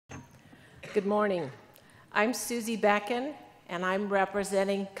Good morning. I'm Susie Becken, and I'm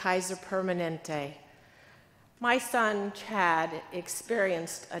representing Kaiser Permanente. My son, Chad,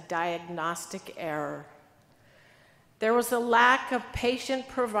 experienced a diagnostic error. There was a lack of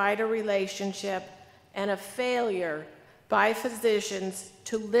patient-provider relationship and a failure by physicians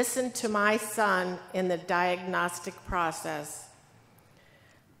to listen to my son in the diagnostic process.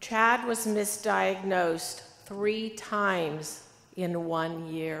 Chad was misdiagnosed 3 times in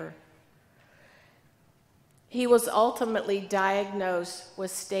 1 year. He was ultimately diagnosed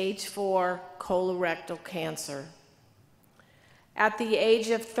with stage 4 colorectal cancer. At the age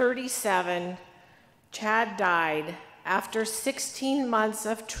of 37, Chad died after 16 months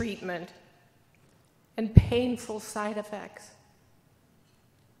of treatment and painful side effects.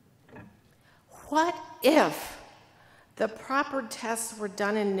 What if the proper tests were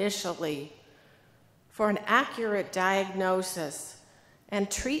done initially for an accurate diagnosis and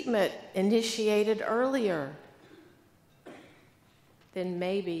treatment initiated earlier? Then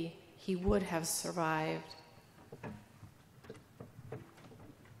maybe he would have survived.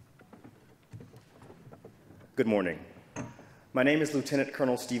 Good morning. My name is Lieutenant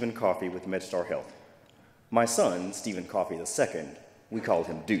Colonel Stephen Coffey with MedStar Health. My son, Stephen Coffey II, we called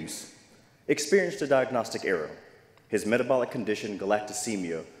him Deuce, experienced a diagnostic error. His metabolic condition,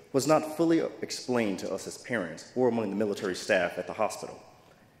 galactosemia, was not fully explained to us as parents or among the military staff at the hospital.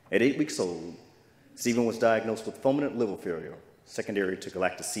 At 8 weeks old, Stephen was diagnosed with fulminant liver failure, secondary to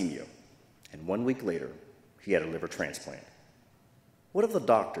galactosemia, and 1 week later, he had a liver transplant. What if the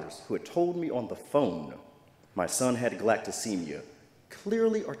doctors who had told me on the phone my son had galactosemia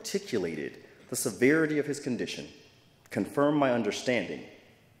clearly articulated the severity of his condition, confirmed my understanding,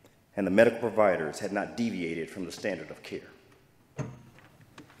 and the medical providers had not deviated from the standard of care?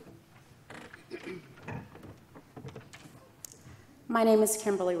 My name is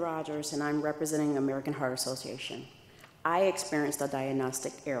Kimberly Rogers, and I'm representing the American Heart Association. I experienced a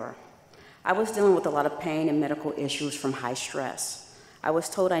diagnostic error. I was dealing with a lot of pain and medical issues from high stress. I was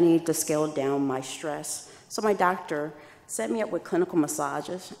told I needed to scale down my stress, so my doctor set me up with clinical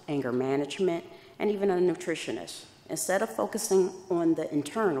massages, anger management, and even a nutritionist. Instead of focusing on the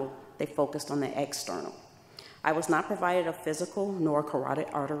internal, they focused on the external. I was not provided a physical nor carotid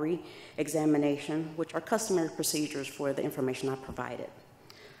artery examination, which are customary procedures for the information I provided.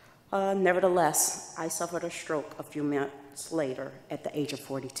 Nevertheless, I suffered a stroke a few months later at the age of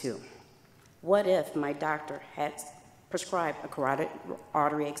 42. What if my doctor had prescribed a carotid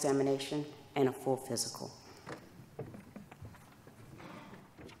artery examination and a full physical?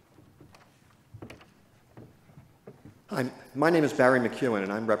 Hi, my name is Barry McEwen,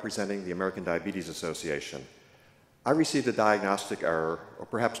 and I'm representing the American Diabetes Association. I received a diagnostic error, or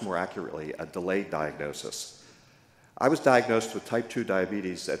perhaps more accurately, a delayed diagnosis. I was diagnosed with type 2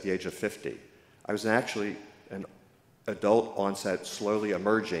 diabetes at the age of 50. I was actually an adult onset, slowly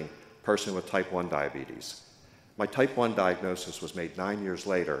emerging person with type 1 diabetes. My type 1 diagnosis was made 9 years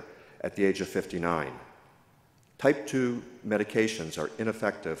later at the age of 59. Type 2 medications are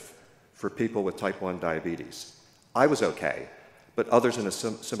ineffective for people with type 1 diabetes. I was okay, but others in a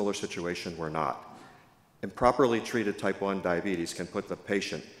similar situation were not. Improperly treated type 1 diabetes can put the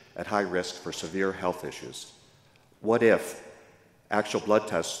patient at high risk for severe health issues. What if actual blood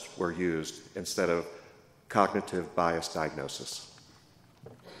tests were used instead of cognitive bias diagnosis?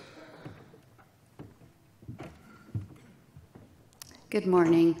 Good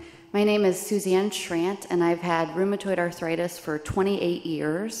morning. My name is Suzanne Schrant, and I've had rheumatoid arthritis for 28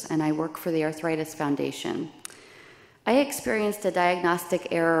 years, and I work for the Arthritis Foundation. I experienced a diagnostic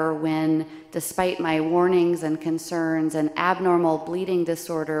error when, despite my warnings and concerns, an abnormal bleeding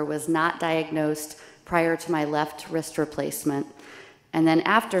disorder was not diagnosed prior to my left wrist replacement. And then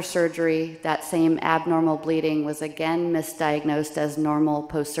after surgery, that same abnormal bleeding was again misdiagnosed as normal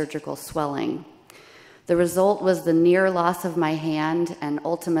post-surgical swelling. The result was the near loss of my hand and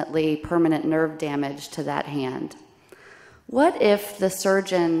ultimately permanent nerve damage to that hand. What if the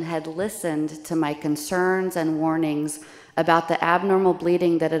surgeon had listened to my concerns and warnings about the abnormal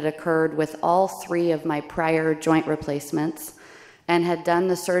bleeding that had occurred with all 3 of my prior joint replacements and had done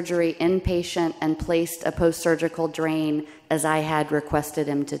the surgery inpatient and placed a post-surgical drain as I had requested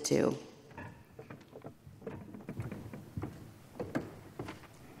him to do?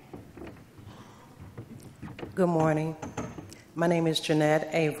 Good morning. My name is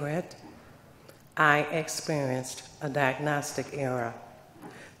Jeanette Averett. I experienced a diagnostic error.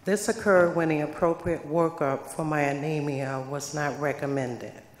 This occurred when the appropriate workup for my anemia was not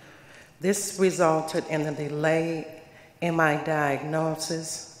recommended. This resulted in a delay in my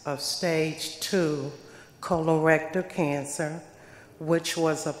diagnosis of stage 2 colorectal cancer, which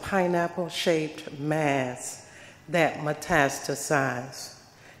was a pineapple-shaped mass that metastasized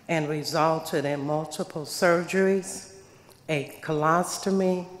and resulted in multiple surgeries, a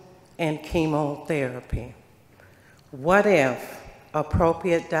colostomy, and chemotherapy. What if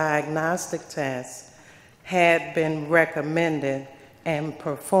appropriate diagnostic tests had been recommended and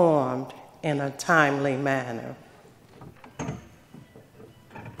performed in a timely manner?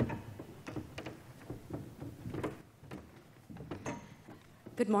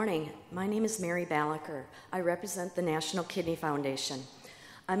 Good morning. My name is Mary Ballacher. I represent the National Kidney Foundation.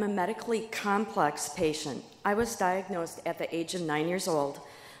 I'm a medically complex patient. I was diagnosed at the age of 9 years old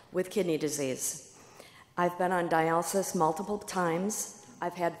with kidney disease. I've been on dialysis multiple times.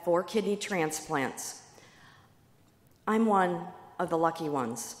 I've had 4 kidney transplants. I'm one of the lucky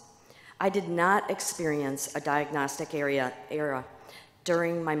ones. I did not experience a diagnostic era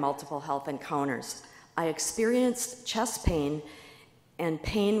during my multiple health encounters. I experienced chest pain and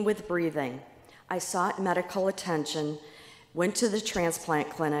pain with breathing. I sought medical attention, went to the transplant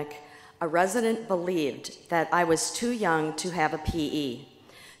clinic. A resident believed that I was too young to have a PE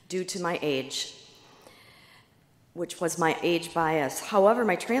due to my age, which was my age bias. However,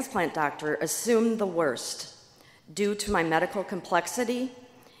 my transplant doctor assumed the worst due to my medical complexity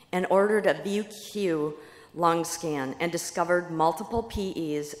and ordered a VQ lung scan and discovered multiple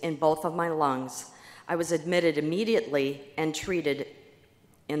PEs in both of my lungs. I was admitted immediately and treated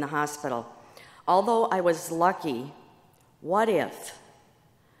in the hospital. Although I was lucky, what if?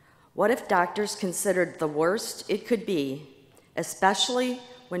 What if doctors considered the worst it could be, especially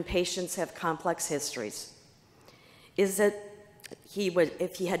when patients have complex histories? Is it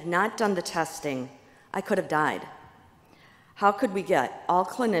if he had not done the testing, I could have died? How could we get all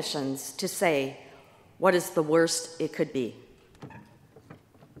clinicians to say what is the worst it could be?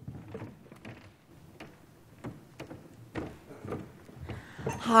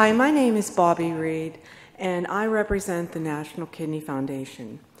 Hi, my name is Bobby Reed, and I represent the National Kidney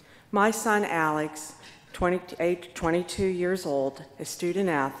Foundation. My son Alex, 22 years old, a student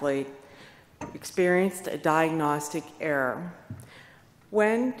athlete, experienced a diagnostic error.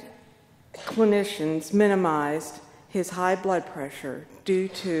 When clinicians minimized his high blood pressure due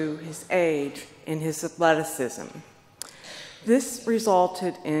to his age and his athleticism, this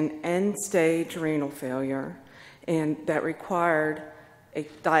resulted in end-stage renal failure, and that required a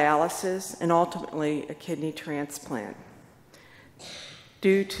dialysis and ultimately a kidney transplant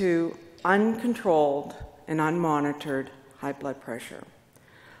due to uncontrolled and unmonitored high blood pressure.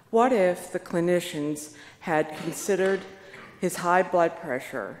 What if the clinicians had considered his high blood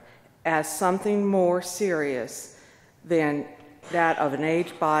pressure as something more serious than that of an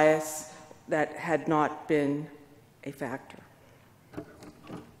age bias that had not been a factor?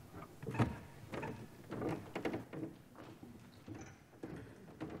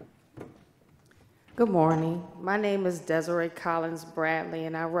 Good morning. My name is Desiree Collins Bradley,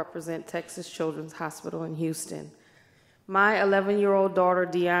 and I represent Texas Children's Hospital in Houston. My 11-year-old daughter,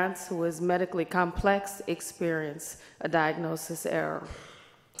 Deonce, who is medically complex, experienced a diagnosis error.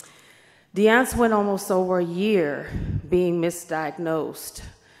 Deonce went almost over a year being misdiagnosed.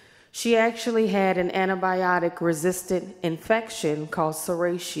 She actually had an antibiotic-resistant infection called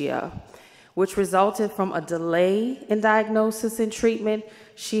Serratia, which resulted from a delay in diagnosis and treatment.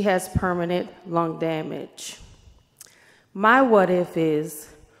 She has permanent lung damage. My what if is,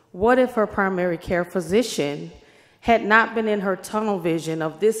 what if her primary care physician had not been in her tunnel vision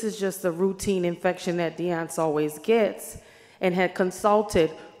of this is just a routine infection that Deonce always gets, and had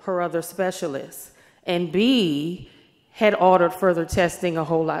consulted her other specialists, and B, had ordered further testing a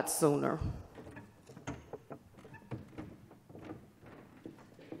whole lot sooner.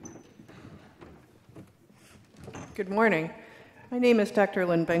 Good morning. My name is Dr.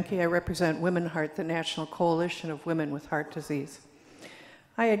 Lynn Benke. I represent Women Heart, the National Coalition of Women with Heart Disease.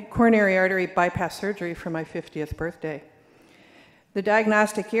 I had coronary artery bypass surgery for my 50th birthday. The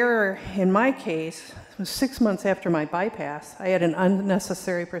diagnostic error in my case was 6 months after my bypass. I had an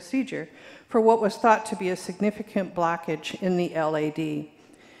unnecessary procedure for what was thought to be a significant blockage in the LAD,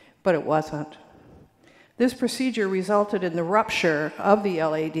 but it wasn't. This procedure resulted in the rupture of the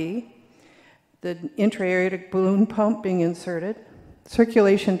LAD, the intra-aortic balloon pump being inserted,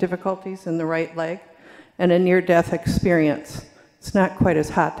 circulation difficulties in the right leg, and a near-death experience. It's not quite as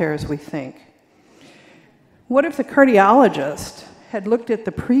hot there as we think. What if the cardiologist had looked at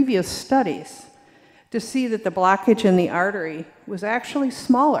the previous studies to see that the blockage in the artery was actually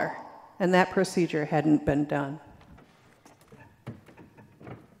smaller and that procedure hadn't been done?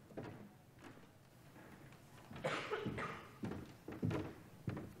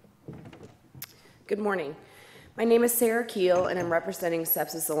 Good morning. My name is Sarah Keel, and I'm representing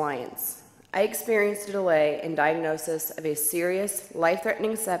Sepsis Alliance. I experienced a delay in diagnosis of a serious,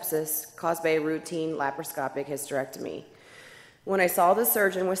 life-threatening sepsis caused by a routine laparoscopic hysterectomy. When I saw the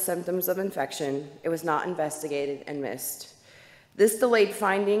surgeon with symptoms of infection, it was not investigated and missed. This delayed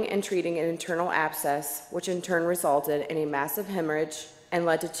finding and treating an internal abscess, which in turn resulted in a massive hemorrhage and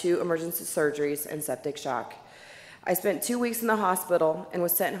led to 2 emergency surgeries and septic shock. I spent 2 weeks in the hospital and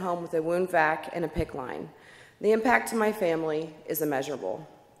was sent home with a wound vac and a PICC line. The impact to my family is immeasurable.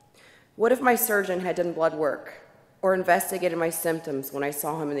 What if my surgeon had done blood work or investigated my symptoms when I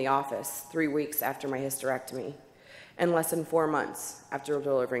saw him in the office 3 weeks after my hysterectomy and less than 4 months after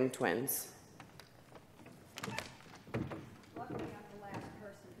delivering twins? Luckily, I'm the last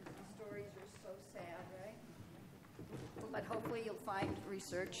person because the stories are so sad, right? But hopefully you'll find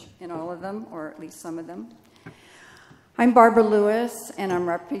research in all of them, or at least some of them. I'm Barbara Lewis, and I'm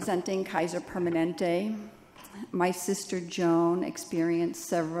representing Kaiser Permanente. My sister Joan experienced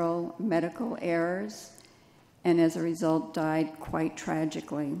several medical errors and as a result died quite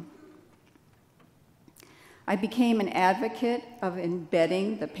tragically. I became an advocate of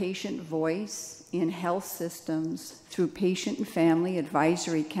embedding the patient voice in health systems through patient and family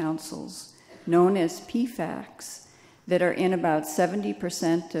advisory councils, known as PFACs, that are in about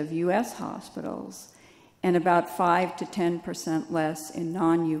 70% of US hospitals and about 5 to 10% less in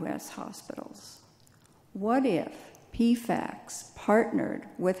non-US hospitals. What if PFACs partnered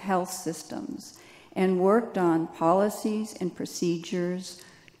with health systems and worked on policies and procedures,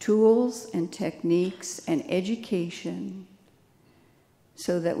 tools and techniques and education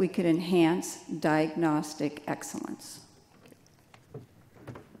so that we could enhance diagnostic excellence?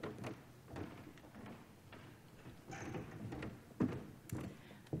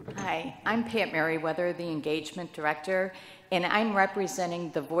 Hi, I'm Pat Merriweather, the Engagement Director, and I'm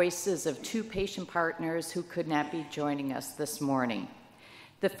representing the voices of 2 patient partners who could not be joining us this morning.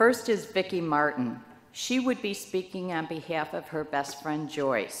 The first is Vicki Martin. She would be speaking on behalf of her best friend,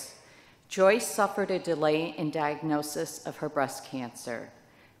 Joyce. Joyce suffered a delay in diagnosis of her breast cancer.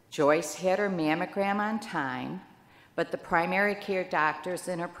 Joyce had her mammogram on time, but the primary care doctors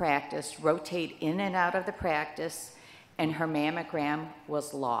in her practice rotate in and out of the practice, and her mammogram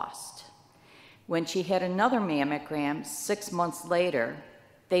was lost. When she had another mammogram 6 months later,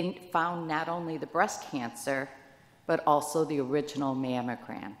 they found not only the breast cancer, but also the original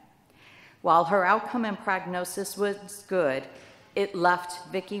mammogram. While her outcome and prognosis was good, it left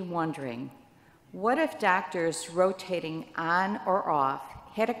Vicki wondering, what if doctors rotating on or off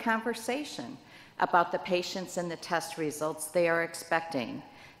had a conversation about the patients and the test results they are expecting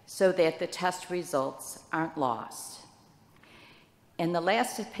so that the test results aren't lost? And the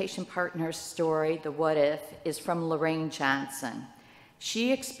last patient partner story, the what if, is from Lorraine Johnson.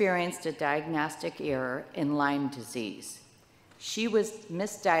 She experienced a diagnostic error in Lyme disease. She was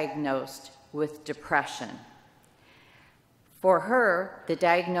misdiagnosed with depression. For her, the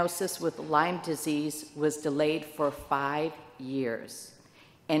diagnosis with Lyme disease was delayed for 5 years,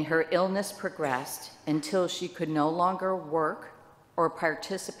 and her illness progressed until she could no longer work or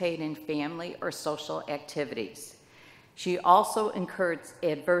participate in family or social activities. She also incurred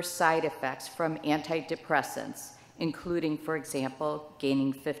adverse side effects from antidepressants, including, for example,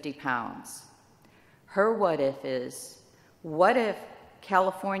 gaining 50 pounds. Her what if is, what if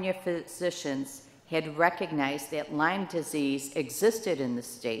California physicians had recognized that Lyme disease existed in the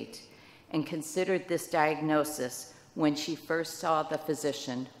state and considered this diagnosis when she first saw the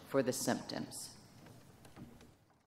physician for the symptoms?